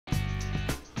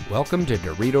Welcome to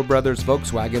Dirito Brothers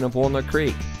Volkswagen of Walnut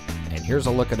Creek. And here's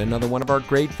a look at another one of our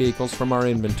great vehicles from our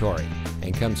inventory,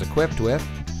 and comes equipped with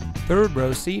third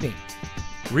row seating,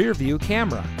 rear view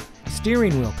camera,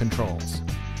 steering wheel controls,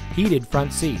 heated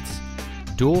front seats,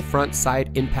 dual front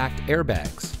side impact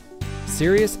airbags,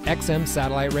 Sirius XM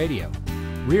satellite radio,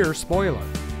 rear spoiler,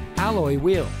 alloy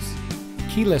wheels,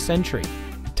 keyless entry,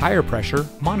 tire pressure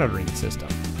monitoring system,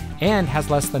 and has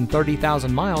less than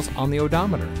 30,000 miles on the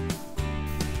odometer.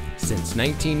 Since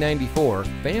 1994,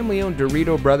 family-owned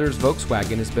Dirito Brothers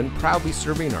Volkswagen has been proudly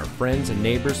serving our friends and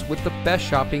neighbors with the best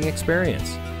shopping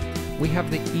experience. We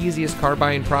have the easiest car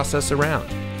buying process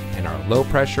around, and our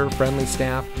low-pressure, friendly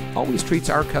staff always treats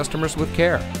our customers with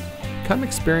care. Come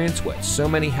experience what so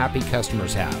many happy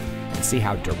customers have and see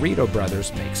how Dirito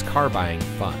Brothers makes car buying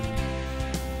fun.